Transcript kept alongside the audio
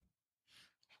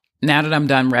Now that I'm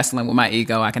done wrestling with my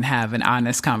ego, I can have an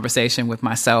honest conversation with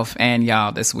myself and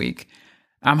y'all this week.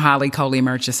 I'm Holly Coley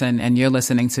Murchison, and you're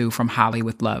listening to From Holly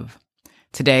with Love.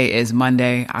 Today is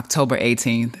Monday, October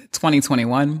 18th,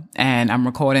 2021, and I'm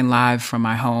recording live from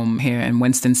my home here in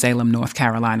Winston-Salem, North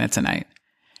Carolina tonight.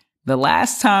 The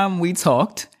last time we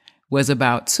talked was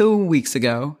about 2 weeks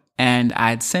ago, and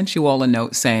I'd sent you all a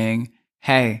note saying,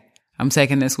 hey, I'm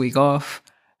taking this week off.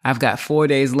 I've got 4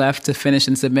 days left to finish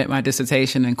and submit my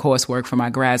dissertation and coursework for my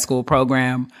grad school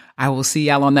program. I will see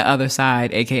y'all on the other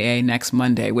side, aka next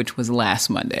Monday, which was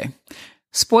last Monday.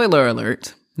 Spoiler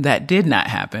alert, that did not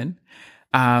happen.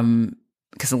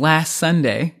 Because last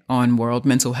Sunday, on World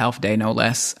Mental Health Day, no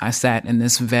less, I sat in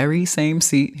this very same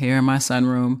seat here in my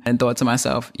sunroom and thought to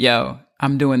myself, yo,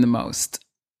 I'm doing the most. ...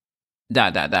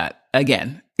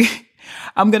 Again.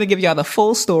 I'm going to give y'all the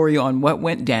full story on what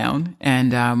went down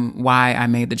and why I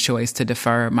made the choice to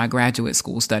defer my graduate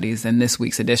school studies in this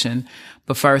week's edition.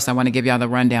 But first, I want to give y'all the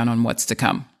rundown on what's to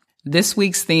come. This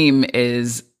week's theme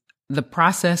is "The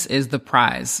process is the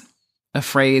prize," a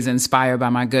phrase inspired by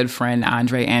my good friend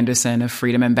Andre Anderson of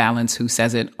Freedom and Balance, who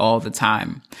says it all the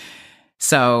time.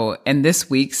 So in this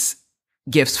week's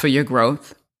Gifts for Your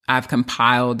Growth, I've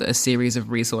compiled a series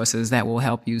of resources that will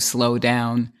help you slow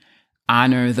down,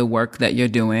 honor the work that you're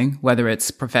doing, whether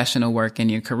it's professional work in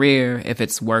your career, if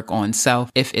it's work on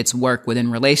self, if it's work within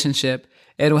relationship.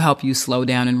 It'll help you slow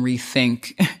down and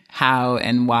rethink how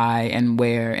and why and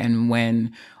where and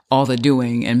when all the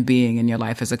doing and being in your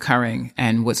life is occurring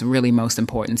and what's really most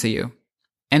important to you.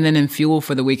 And then in Fuel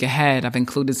for the week ahead, I've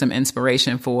included some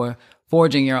inspiration for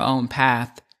forging your own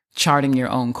path, charting your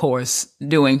own course,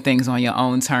 doing things on your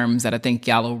own terms that I think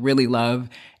y'all will really love.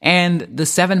 And the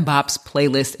 7 Bops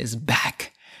playlist is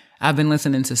back. I've been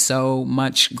listening to so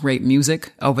much great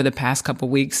music over the past couple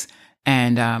weeks.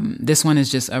 And this one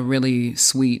is just a really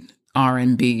sweet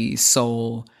R&B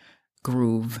soul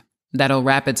groove that'll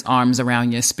wrap its arms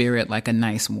around your spirit like a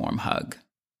nice warm hug.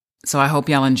 So I hope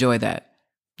y'all enjoy that.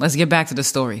 Let's get back to the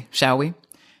story, shall we?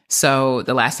 So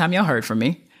the last time y'all heard from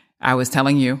me, I was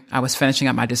telling you I was finishing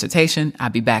up my dissertation.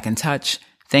 I'd be back in touch.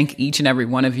 Thank each and every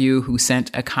one of you who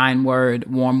sent a kind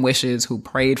word, warm wishes, who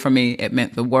prayed for me. It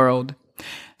meant the world.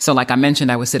 So like I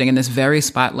mentioned, I was sitting in this very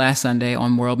spot last Sunday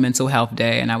on World Mental Health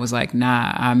Day, and I was like,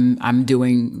 nah, I'm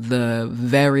doing the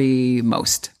very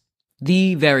most.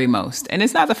 The very most. And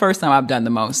it's not the first time I've done the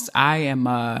most. I am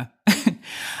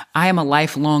a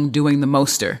lifelong doing the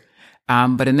moster.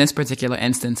 But in this particular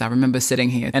instance, I remember sitting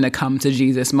here in a come to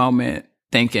Jesus moment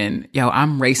thinking, yo,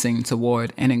 I'm racing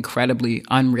toward an incredibly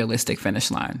unrealistic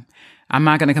finish line. I'm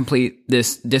not going to complete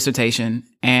this dissertation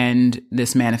and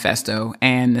this manifesto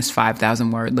and this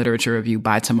 5,000 word literature review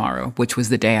by tomorrow, which was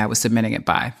the day I was submitting it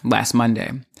by, last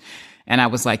Monday. And I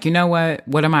was like, you know what?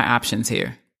 What are my options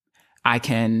here? I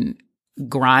can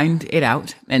grind it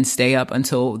out and stay up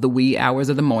until the wee hours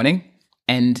of the morning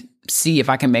and see if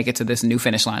I can make it to this new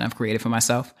finish line I've created for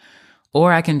myself,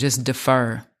 or I can just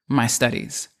defer my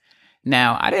studies.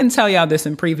 Now, I didn't tell y'all this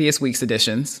in previous week's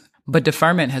editions, but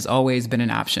deferment has always been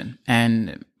an option.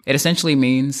 And it essentially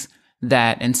means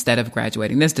that instead of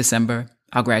graduating this December,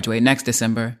 I'll graduate next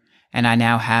December, and I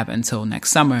now have until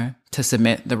next summer to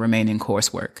submit the remaining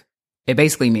coursework. It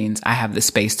basically means I have the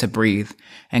space to breathe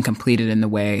and complete it in the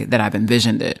way that I've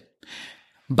envisioned it.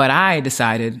 But I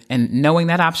decided, and knowing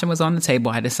that option was on the table,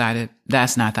 I decided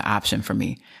that's not the option for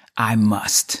me. I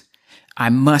must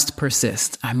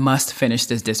persist. I must finish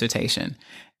this dissertation.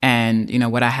 And, you know,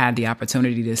 what I had the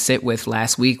opportunity to sit with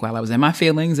last week while I was in my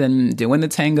feelings and doing the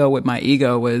tango with my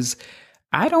ego was,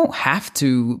 I don't have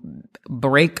to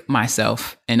break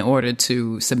myself in order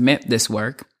to submit this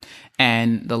work.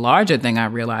 And the larger thing I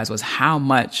realized was how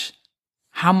much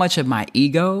of my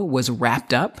ego was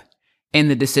wrapped up in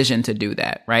the decision to do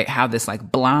that, right? How this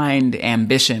like blind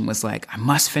ambition was like, I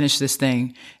must finish this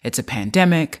thing. It's a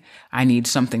pandemic. I need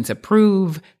something to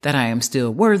prove that I am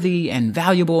still worthy and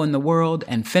valuable in the world,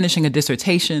 and finishing a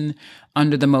dissertation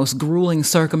under the most grueling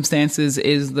circumstances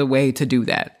is the way to do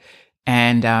that.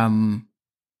 And,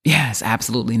 yeah, it's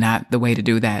absolutely not the way to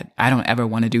do that. I don't ever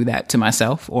want to do that to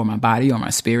myself or my body or my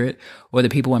spirit or the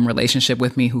people in relationship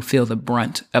with me who feel the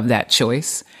brunt of that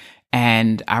choice.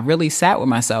 And I really sat with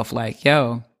myself like,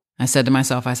 yo, I said to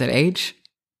myself, I said, H,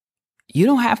 you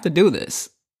don't have to do this.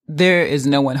 There is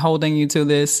no one holding you to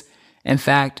this. In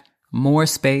fact, more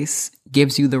space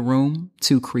gives you the room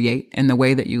to create in the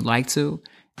way that you like to.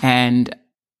 And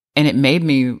it made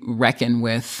me reckon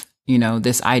with, you know,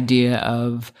 this idea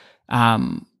of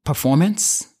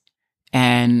performance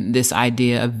and this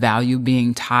idea of value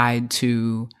being tied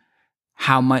to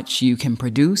how much you can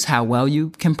produce, how well you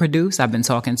can produce. I've been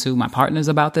talking to my partners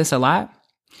about this a lot.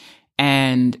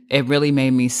 And it really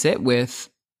made me sit with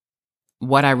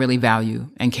what I really value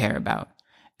and care about.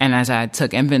 And as I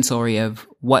took inventory of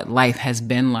what life has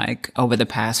been like over the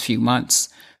past few months,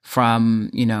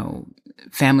 from,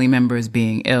 family members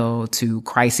being ill to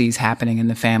crises happening in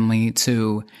the family,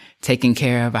 to taking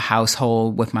care of a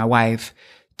household with my wife,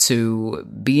 to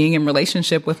being in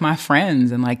relationship with my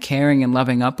friends and like caring and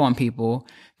loving up on people,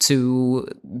 to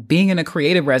being in a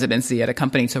creative residency at a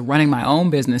company, to running my own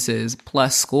businesses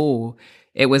plus school.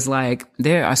 It was like,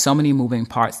 there are so many moving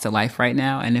parts to life right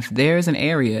now. And if there's an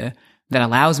area that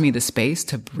allows me the space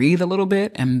to breathe a little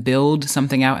bit and build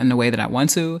something out in the way that I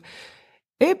want to,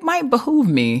 it might behoove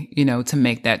me, to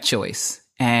make that choice.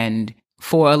 And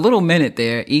for a little minute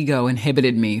there, ego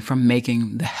inhibited me from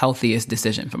making the healthiest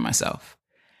decision for myself.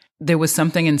 There was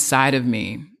something inside of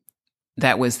me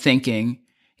that was thinking,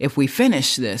 if we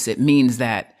finish this, it means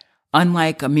that,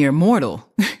 unlike a mere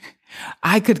mortal,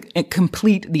 I could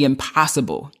complete the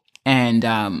impossible.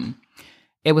 And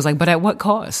it was like, but at what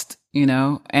cost,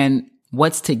 and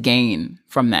what's to gain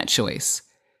from that choice?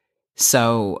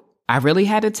 So I really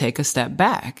had to take a step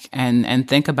back and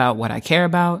think about what I care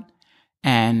about.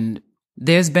 And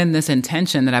there's been this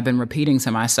intention that I've been repeating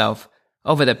to myself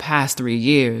over the past 3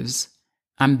 years.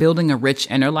 I'm building a rich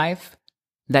inner life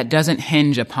that doesn't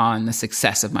hinge upon the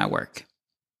success of my work.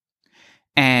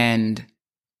 And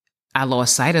I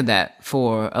lost sight of that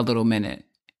for a little minute.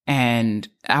 And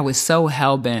I was so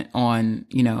hell-bent on,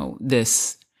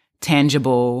 this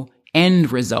tangible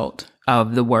end result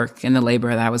of the work and the labor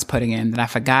that I was putting in that I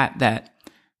forgot that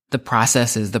the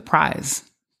process is the prize.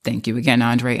 Thank you again,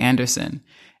 Andre Anderson.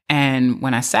 And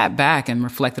when I sat back and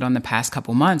reflected on the past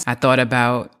couple months, I thought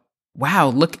about, wow,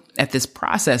 look at this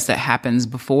process that happens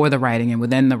before the writing and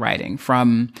within the writing,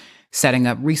 from setting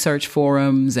up research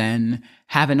forums and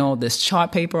having all this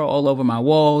chart paper all over my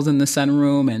walls in the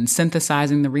sunroom and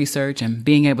synthesizing the research and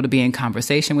being able to be in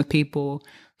conversation with people,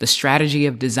 the strategy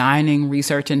of designing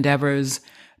research endeavors,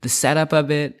 the setup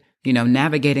of it,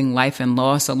 navigating life and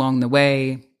loss along the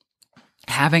way,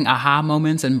 having aha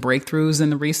moments and breakthroughs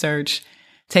in the research,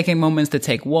 taking moments to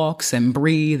take walks and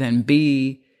breathe and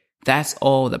be. That's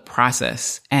all the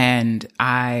process. And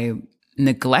I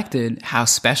neglected how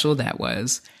special that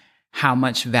was, how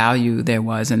much value there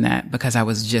was in that, because I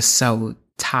was just so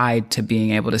tied to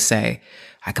being able to say,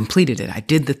 I completed it. I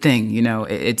did the thing,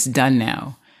 it's done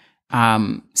now.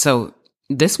 So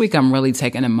this week, I'm really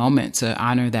taking a moment to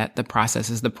honor that the process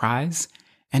is the prize,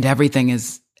 and everything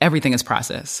is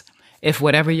process. If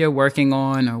whatever you're working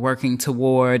on or working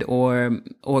toward or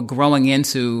growing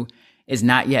into is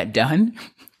not yet done,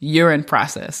 you're in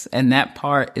process. And that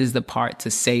part is the part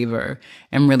to savor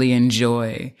and really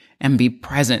enjoy and be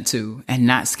present to and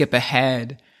not skip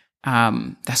ahead.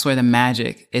 That's where the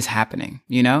magic is happening,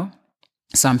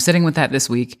 So I'm sitting with that this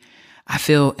week. I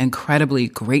feel incredibly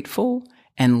grateful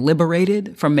and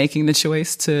liberated from making the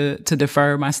choice to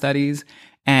defer my studies.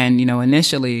 And,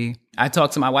 initially I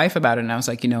talked to my wife about it and I was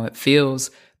like, it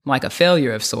feels like a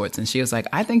failure of sorts. And she was like,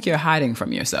 I think you're hiding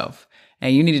from yourself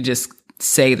and you need to just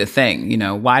say the thing,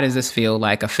 why does this feel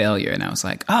like a failure? And I was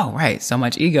like, oh, right. So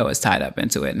much ego is tied up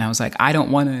into it. And I was like, I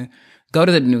don't want to go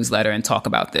to the newsletter and talk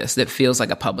about this. That feels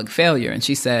like a public failure. And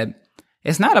she said,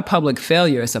 it's not a public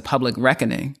failure. It's a public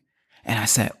reckoning. And I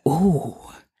said, ooh,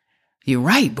 you're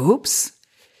right, Boops.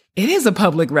 It is a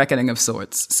public reckoning of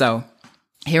sorts. So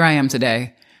here I am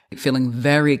today, feeling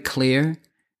very clear,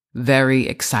 very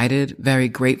excited, very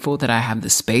grateful that I have the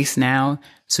space now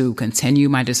to continue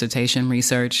my dissertation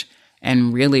research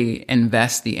and really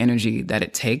invest the energy that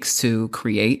it takes to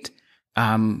create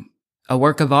a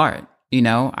work of art.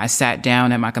 I sat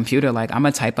down at my computer like, I'm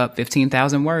going to type up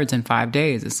 15,000 words in 5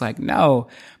 days. It's like, no,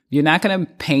 you're not going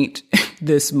to paint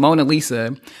this Mona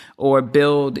Lisa or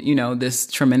build, this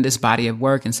tremendous body of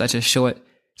work in such a short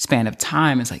span of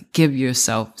time. It's like, give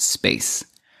yourself space.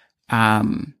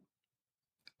 And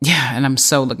I'm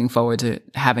so looking forward to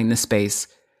having the space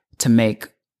to make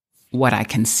what I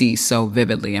can see so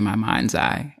vividly in my mind's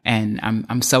eye. And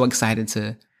I'm so excited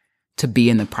to be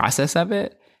in the process of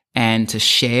it and to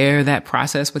share that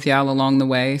process with y'all along the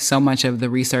way. So much of the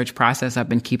research process I've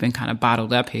been keeping kind of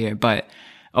bottled up here, but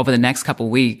over the next couple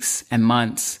weeks and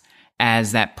months,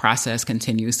 as that process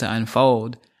continues to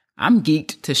unfold, I'm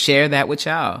geeked to share that with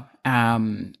y'all.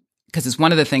 Because it's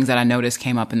one of the things that I noticed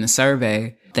came up in the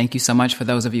survey. Thank you so much for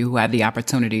those of you who had the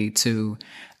opportunity to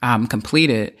complete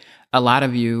it. A lot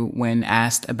of you, when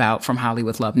asked about From Holly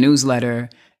with Love newsletter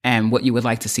and what you would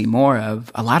like to see more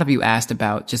of, a lot of you asked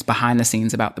about just behind the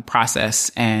scenes about the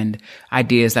process and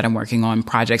ideas that I'm working on,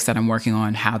 projects that I'm working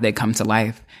on, how they come to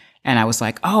life. And I was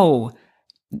like, oh,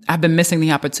 I've been missing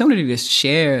the opportunity to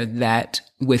share that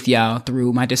with y'all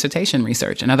through my dissertation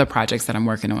research and other projects that I'm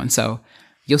working on. So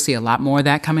you'll see a lot more of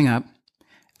that coming up.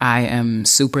 I am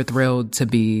super thrilled to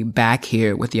be back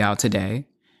here with y'all today.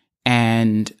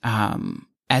 And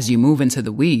as you move into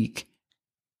the week,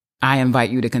 I invite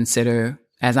you to consider,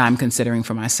 as I'm considering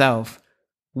for myself,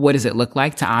 what does it look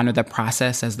like to honor the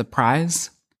process as the prize?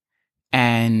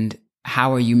 And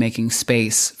how are you making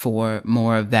space for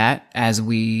more of that as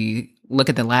we look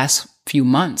at the last few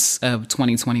months of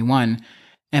 2021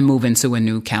 and move into a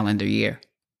new calendar year?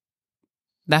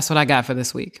 That's what I got for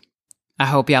this week. I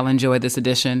hope y'all enjoyed this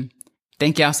edition.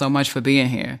 Thank y'all so much for being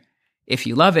here. If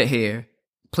you love it here,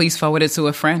 please forward it to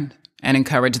a friend and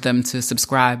encourage them to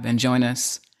subscribe and join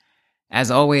us. As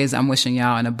always, I'm wishing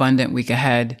y'all an abundant week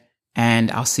ahead,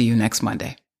 and I'll see you next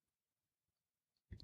Monday.